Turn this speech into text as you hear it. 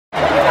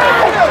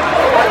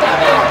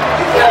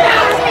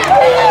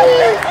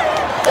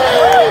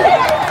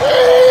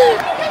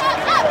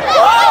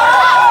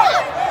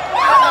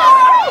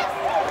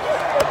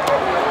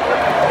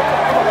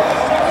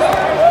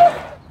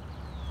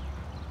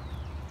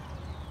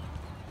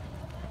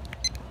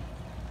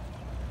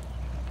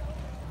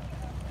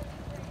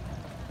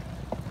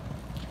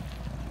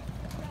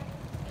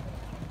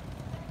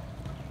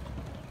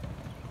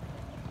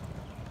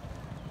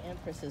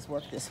Empress's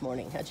work this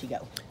morning? How'd she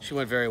go? She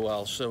went very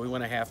well. So we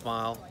went a half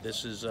mile.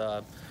 This is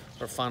her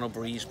final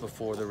breeze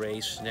before the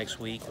race next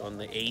week on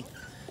the 8th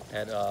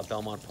at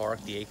Belmont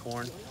Park, the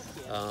Acorn.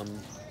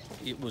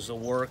 It was a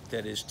work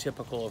that is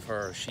typical of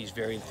her. She's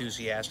very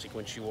enthusiastic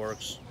when she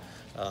works.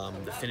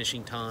 The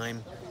finishing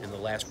time and the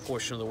last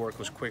portion of the work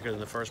was quicker than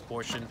the first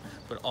portion,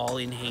 but all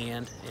in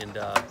hand,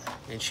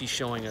 and she's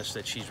showing us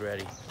that she's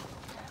ready.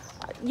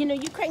 You know,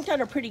 you cranked on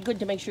her pretty good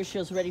to make sure she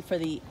was ready for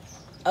the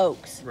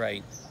Oaks.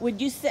 Right. Would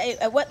you say,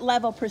 at what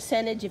level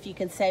percentage, if you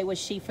can say, was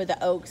she for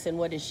the Oaks, and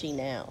what is she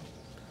now?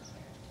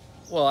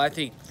 Well, I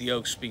think the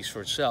Oaks speaks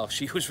for itself.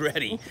 She was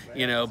ready,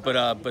 you know,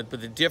 but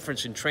the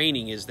difference in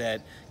training is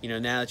that, you know,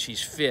 now that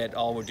she's fit,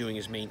 all we're doing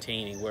is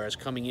maintaining. Whereas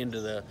coming into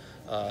the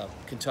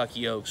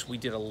Kentucky Oaks, we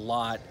did a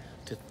lot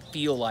to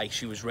feel like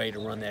she was ready to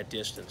run that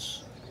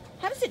distance.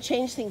 How does it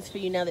change things for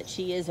you now that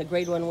she is a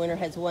Grade 1 winner,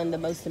 has won the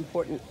most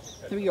important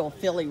 3-year-old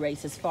filly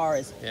race as far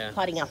as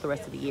plotting out the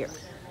rest of the year?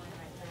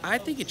 I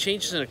think it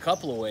changes in a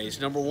couple of ways.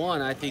 Number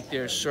one, I think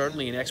there's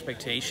certainly an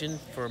expectation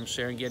from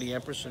Serengeti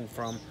Empress and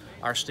from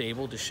our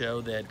stable to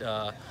show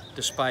that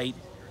despite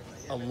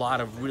a lot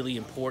of really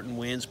important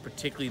wins,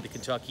 particularly the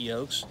Kentucky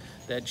Oaks,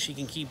 that she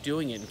can keep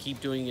doing it and keep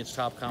doing its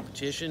top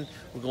competition.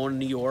 We're going to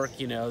New York,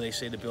 you know, they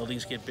say the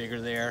buildings get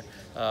bigger there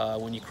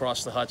when you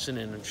cross the Hudson,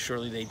 and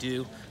surely they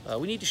do.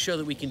 We need to show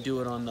that we can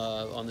do it on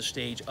the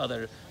stage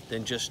other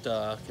than just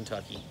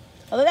Kentucky.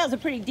 Although that was a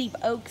pretty deep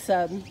Oaks,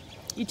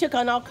 you took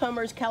on all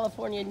comers,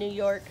 California, New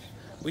York.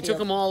 We took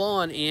them all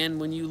on, and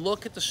when you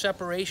look at the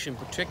separation,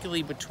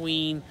 particularly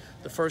between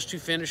the first two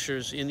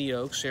finishers in the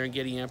Oaks,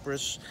 Serengeti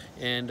Empress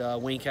and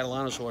Wayne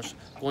Catalano's horse,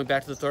 going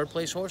back to the third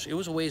place horse, it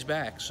was a ways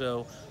back.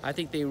 So I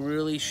think they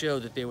really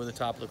showed that they were the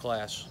top of the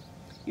class.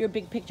 You're a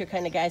big picture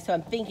kind of guy, so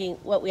I'm thinking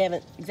what we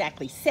haven't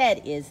exactly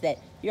said is that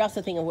you're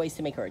also thinking of ways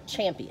to make her a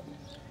champion.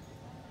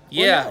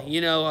 Yeah, well, no.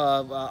 You know,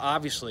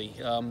 obviously,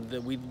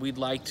 that we'd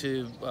like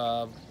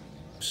to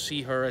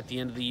see her at the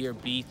end of the year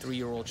be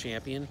 3-year-old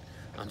champion.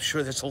 I'm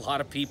sure there's a lot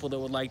of people that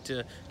would like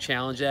to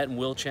challenge that and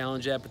will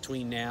challenge that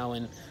between now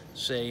and,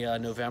 say,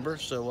 November.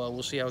 So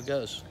we'll see how it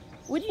goes.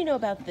 What do you know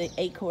about the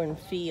Acorn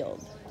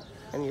field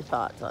and your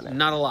thoughts on it?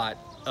 Not a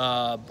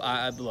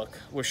lot. Look,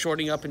 we're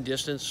shortening up in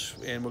distance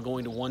and we're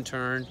going to one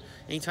turn.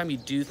 Anytime you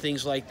do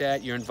things like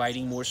that, you're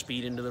inviting more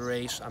speed into the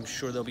race. I'm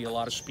sure there'll be a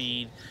lot of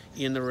speed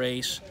in the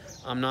race.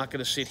 I'm not going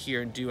to sit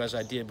here and do as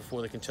I did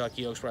before the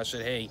Kentucky Oaks, where I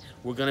said, hey,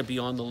 we're going to be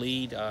on the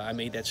lead. I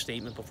made that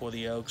statement before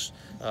the Oaks.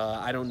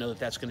 I don't know that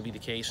that's going to be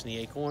the case in the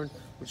Acorn.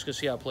 We're just going to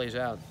see how it plays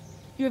out.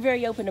 You were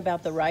very open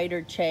about the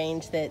rider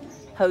change that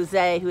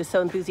Jose, who was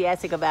so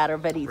enthusiastic about her,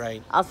 but he's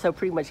also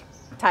pretty much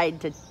tied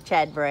to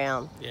Chad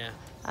Brown.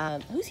 Yeah.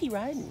 Who's he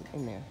riding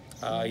in there?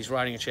 He's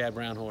riding a Chad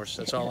Brown horse.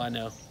 That's all I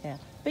know. Yeah.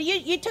 But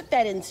you took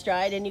that in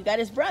stride, and you got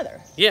his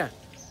brother. Yeah,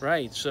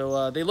 right.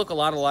 So they look a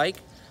lot alike.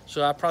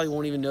 So I probably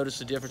won't even notice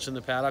the difference in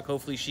the paddock.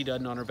 Hopefully she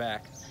doesn't on her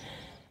back.